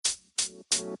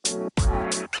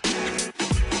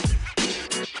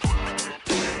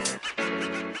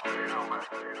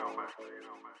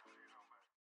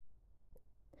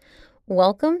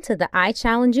Welcome to the I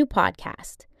Challenge You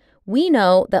podcast. We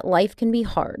know that life can be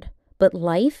hard, but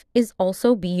life is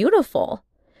also beautiful.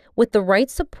 With the right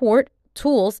support,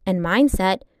 tools, and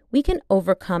mindset, we can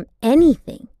overcome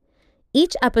anything.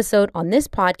 Each episode on this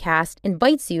podcast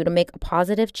invites you to make a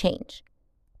positive change.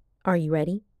 Are you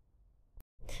ready?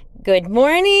 Good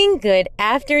morning, good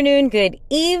afternoon, good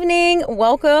evening.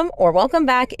 Welcome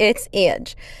back. It's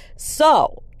Ange.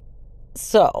 So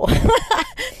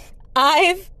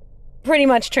I've pretty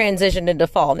much transitioned into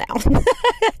fall now.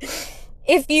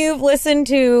 If you've listened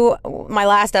to my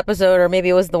last episode, or maybe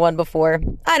it was the one before,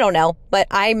 I don't know, but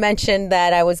I mentioned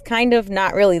that I was kind of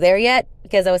not really there yet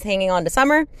because I was hanging on to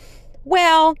summer.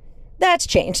 Well, that's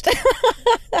changed.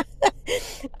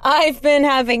 I've been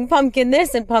having pumpkin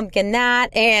this and pumpkin that,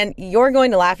 and you're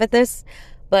going to laugh at this,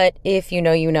 but if you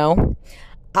know, you know.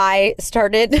 I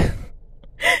started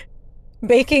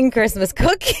baking Christmas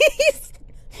cookies,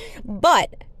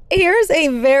 but here's a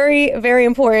very, very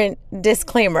important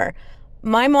disclaimer.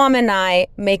 My mom and I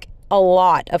make a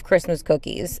lot of Christmas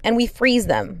cookies, and we freeze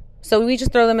them. So we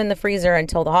just throw them in the freezer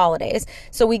until the holidays.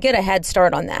 So we get a head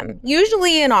start on them,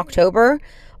 usually in October.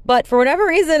 But for whatever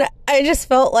reason, I just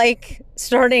felt like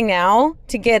starting now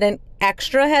to get an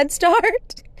extra head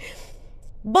start.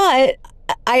 But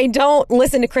I don't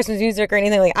listen to Christmas music or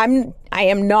anything like that. I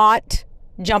am not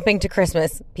jumping to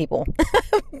Christmas, people.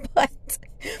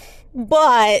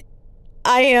 But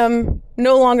I am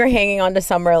no longer hanging on to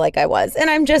summer like I was. And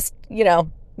I'm just,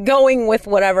 going with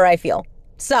whatever I feel.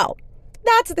 So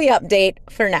that's the update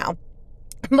for now.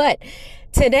 But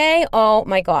today, oh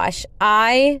my gosh,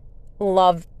 I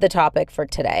love the topic for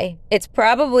today. It's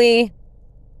probably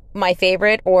my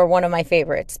favorite or one of my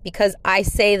favorites because I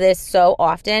say this so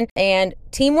often. And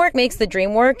teamwork makes the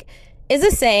dream work is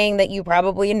a saying that you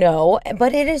probably know,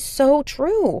 but it is so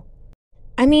true.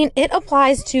 I mean, it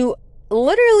applies to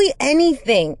literally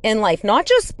anything in life, not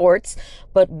just sports,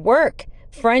 but work,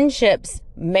 friendships,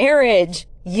 marriage,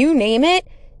 you name it.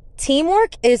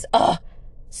 Teamwork is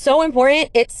so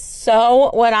important. It's so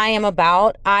what I am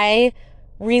about. I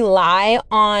rely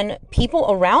on people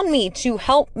around me to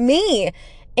help me.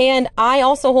 And I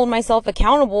also hold myself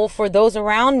accountable for those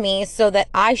around me so that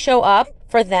I show up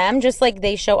for them just like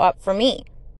they show up for me.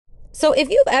 So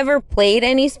if you've ever played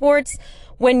any sports,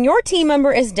 when your team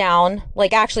member is down,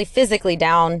 like actually physically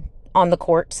down on the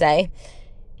court, say,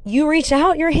 you reach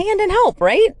out your hand and help,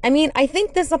 right? I mean, I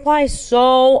think this applies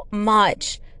so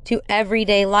much to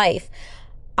everyday life.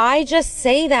 I just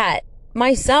say that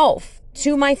myself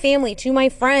to my family, to my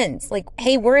friends, like,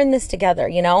 hey, we're in this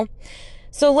together,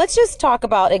 So let's just talk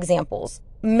about examples.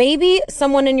 Maybe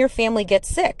someone in your family gets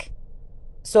sick.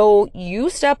 So you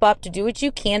step up to do what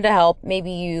you can to help. Maybe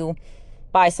you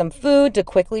buy some food to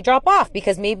quickly drop off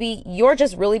because maybe you're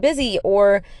just really busy,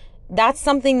 or that's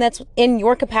something that's in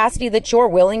your capacity that you're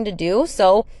willing to do.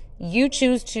 So you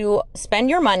choose to spend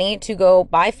your money to go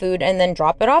buy food and then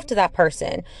drop it off to that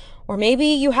person. Or maybe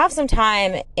you have some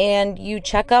time and you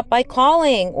check up by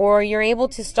calling, or you're able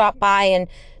to stop by and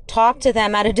talk to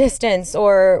them at a distance,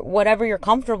 or whatever you're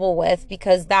comfortable with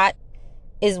because that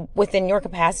is within your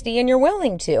capacity and you're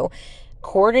willing to.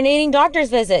 Coordinating doctor's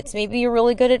visits. Maybe you're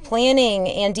really good at planning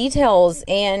and details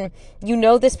and you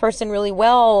know this person really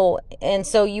well. And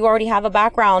so you already have a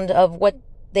background of what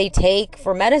they take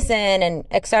for medicine and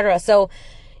etc. So,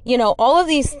 all of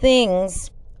these things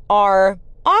are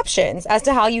options as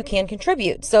to how you can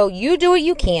contribute. So you do what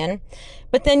you can,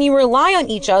 but then you rely on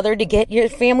each other to get your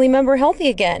family member healthy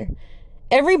again.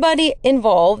 Everybody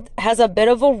involved has a bit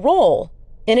of a role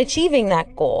in achieving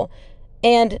that goal.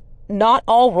 And not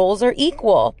all roles are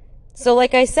equal. So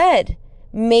like I said,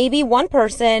 maybe one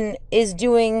person is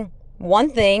doing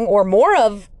one thing or more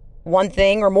of one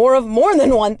thing or more of more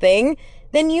than one thing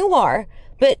than you are.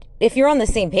 But if you're on the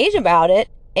same page about it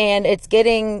and it's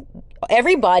getting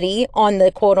everybody on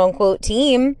the quote unquote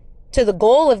team to the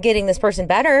goal of getting this person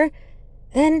better,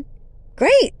 then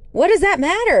great. What does that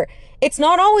matter? It's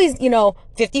not always,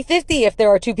 50-50 if there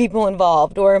are two people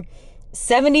involved, or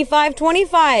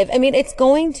 75-25. I mean, it's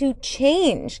going to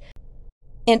change.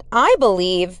 And I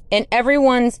believe in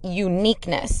everyone's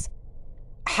uniqueness,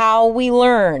 how we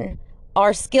learn,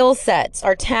 our skill sets,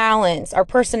 our talents, our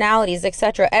personalities,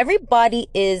 etc. Everybody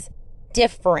is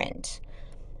different.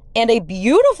 And a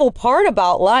beautiful part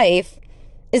about life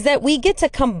is that we get to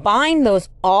combine those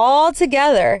all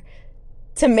together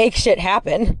to make shit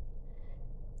happen.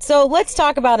 So let's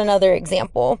talk about another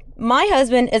example. My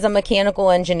husband is a mechanical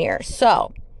engineer.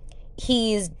 So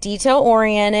he's detail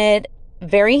oriented.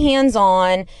 very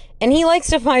hands-on, and he likes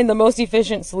to find the most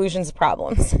efficient solutions to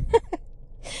problems.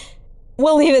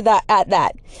 We'll leave it at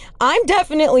that. I'm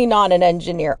definitely not an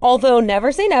engineer, although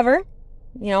never say never.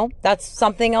 That's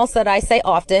something else that I say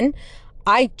often.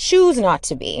 I choose not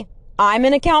to be. I'm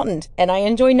an accountant, and I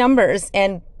enjoy numbers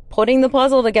and putting the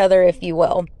puzzle together, if you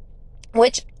will,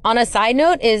 which on a side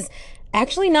note is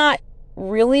actually not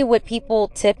really what people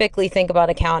typically think about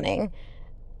accounting.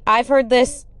 I've heard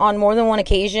this on more than one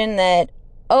occasion that,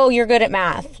 oh, you're good at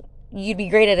math, you'd be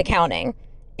great at accounting.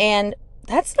 And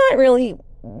that's not really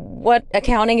what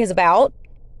accounting is about,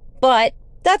 but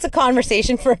that's a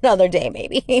conversation for another day,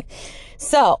 maybe.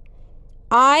 So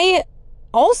I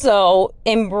also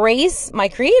embrace my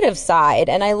creative side,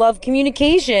 and I love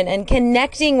communication and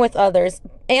connecting with others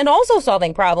and also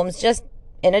solving problems just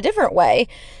in a different way.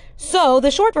 So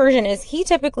the short version is he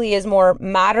typically is more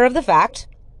matter of the fact,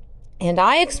 and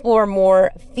I explore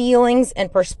more feelings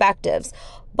and perspectives.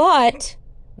 But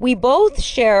we both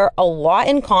share a lot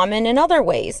in common in other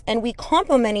ways, and we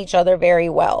complement each other very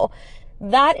well.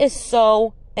 That is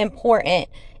so important.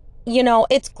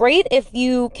 It's great if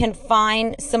you can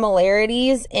find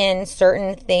similarities in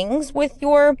certain things with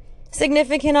your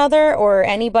significant other or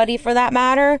anybody for that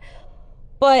matter.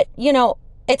 But,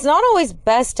 it's not always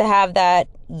best to have that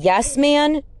yes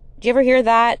man. Do you ever hear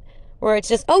that? Where it's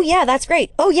just, oh yeah, that's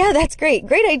great. Oh yeah, that's great.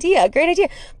 Great idea. Great idea.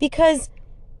 Because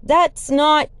that's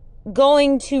not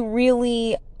going to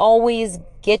really always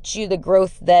get you the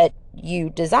growth that you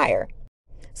desire.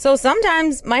 So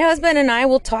sometimes my husband and I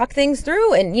will talk things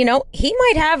through, and, he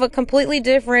might have a completely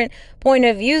different point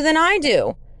of view than I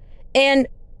do. And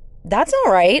that's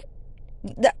all right.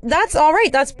 That's all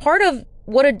right. That's part of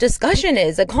what a discussion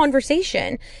is, a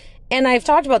conversation. And I've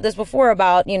talked about this before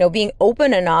about, being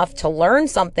open enough to learn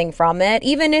something from it,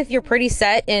 even if you're pretty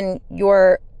set in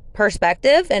your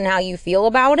perspective and how you feel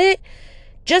about it.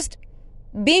 Just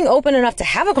being open enough to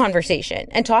have a conversation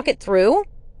and talk it through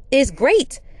is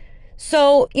great.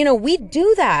 So, we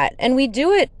do that, and we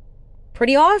do it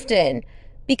pretty often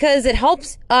because it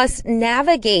helps us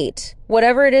navigate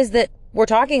whatever it is that we're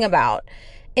talking about.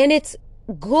 And it's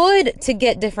good to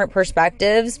get different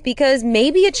perspectives because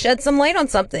maybe it sheds some light on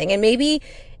something, and maybe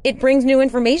it brings new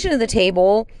information to the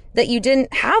table that you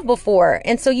didn't have before.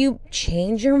 And so you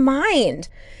change your mind.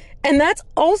 And that's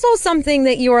also something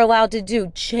that you are allowed to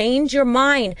do. Change your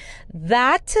mind.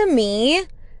 That to me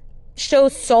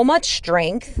shows so much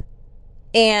strength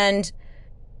and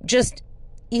just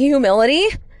humility.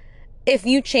 If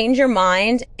you change your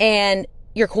mind and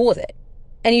you're cool with it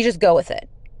and you just go with it.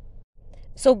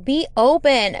 So be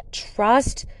open.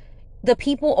 Trust the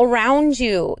people around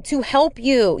you to help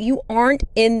you. You aren't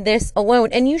in this alone,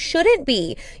 and you shouldn't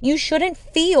be. You shouldn't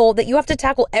feel that you have to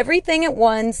tackle everything at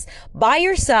once by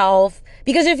yourself,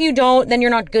 because if you don't, then you're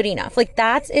not good enough. Like,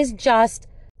 that is just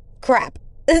crap.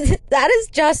 That is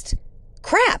just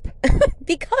crap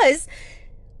because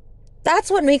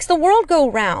that's what makes the world go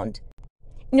round.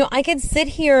 I could sit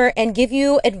here and give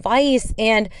you advice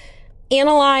and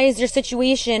analyze your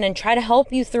situation and try to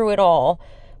help you through it all.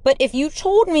 But if you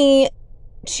told me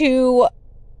to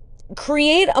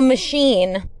create a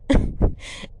machine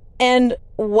and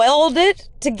weld it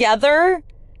together,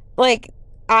 like,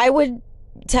 I would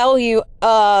tell you,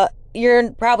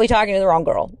 you're probably talking to the wrong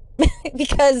girl.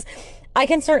 Because I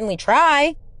can certainly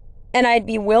try, and I'd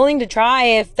be willing to try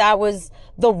if that was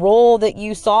the role that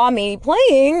you saw me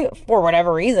playing for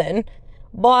whatever reason.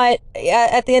 But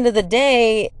at the end of the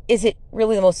day, is it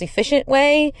really the most efficient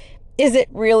way? Is it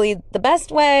really the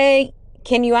best way?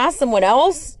 Can you ask someone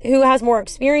else who has more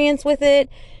experience with it?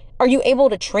 Are you able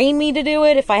to train me to do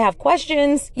it if I have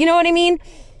questions? You know what I mean?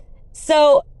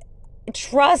 So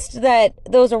trust that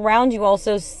those around you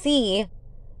also see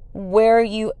where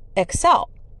you excel.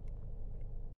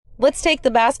 Let's take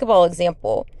the basketball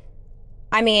example.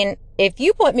 I mean, if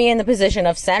you put me in the position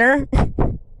of center,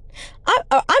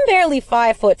 I'm barely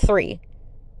 5'3".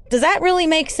 Does that really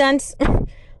make sense?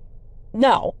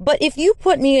 No. But if you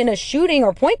put me in a shooting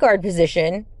or point guard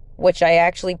position, which I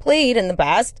actually played in the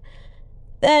past,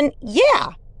 then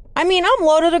yeah. I mean, I'm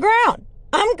low to the ground.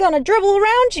 I'm going to dribble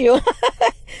around you.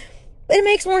 It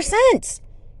makes more sense.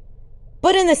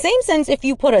 But in the same sense, if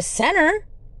you put a center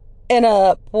in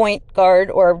a point guard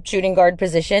or shooting guard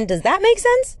position, does that make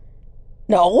sense?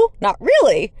 No, not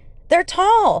really. They're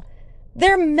tall.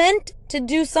 They're meant to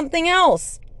do something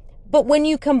else. But when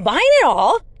you combine it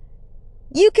all,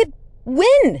 you could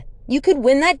win. You could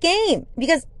win that game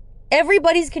because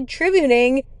everybody's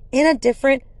contributing in a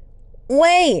different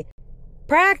way.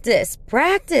 Practice,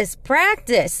 practice,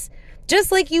 practice.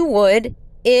 Just like you would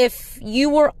if you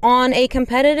were on a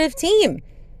competitive team.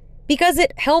 because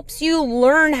it helps you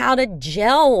learn how to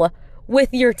gel with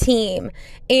your team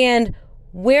and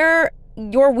where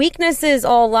your weaknesses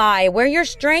all lie, where your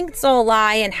strengths all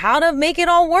lie, and how to make it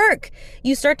all work.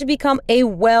 You start to become a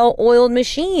well-oiled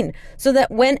machine so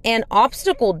that when an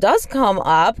obstacle does come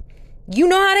up, you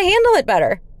know how to handle it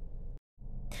better.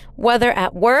 Whether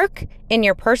at work, in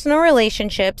your personal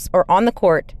relationships, or on the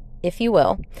court, if you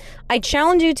will, I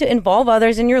challenge you to involve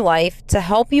others in your life to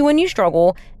help you when you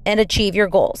struggle and achieve your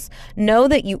goals. Know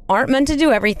that you aren't meant to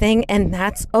do everything, and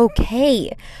that's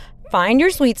okay. Find your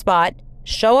sweet spot,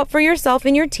 show up for yourself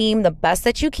and your team the best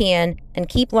that you can, and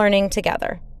keep learning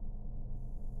together.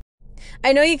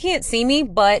 I know you can't see me,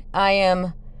 but I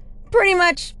am pretty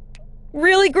much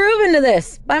really grooving to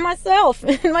this by myself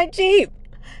in my Jeep.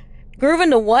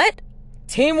 Grooving to what?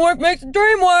 Teamwork makes the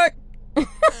dream work.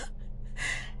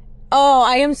 Oh,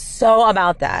 I am so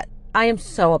about that. I am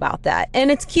so about that. And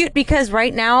it's cute because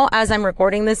right now, as I'm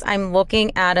recording this, I'm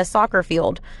looking at a soccer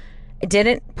field. I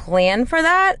didn't plan for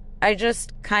that. I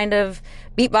just kind of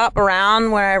beep bop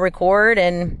around where I record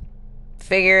and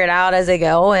figure it out as I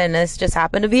go. And this just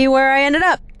happened to be where I ended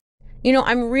up. You know,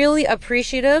 I'm really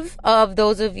appreciative of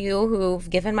those of you who've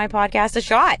given my podcast a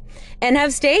shot and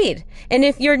have stayed. And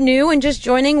if you're new and just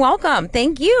joining, welcome.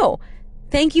 Thank you.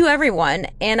 Thank you, everyone.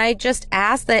 And I just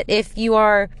ask that if you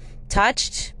are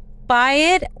touched by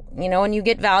it, you know, and you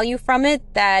get value from it,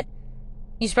 that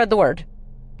you spread the word.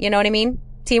 You know what I mean?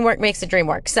 Teamwork makes the dream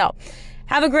work. So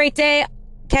have a great day.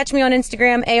 Catch me on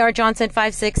Instagram,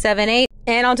 ARJohnson5678,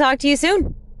 and I'll talk to you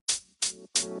soon.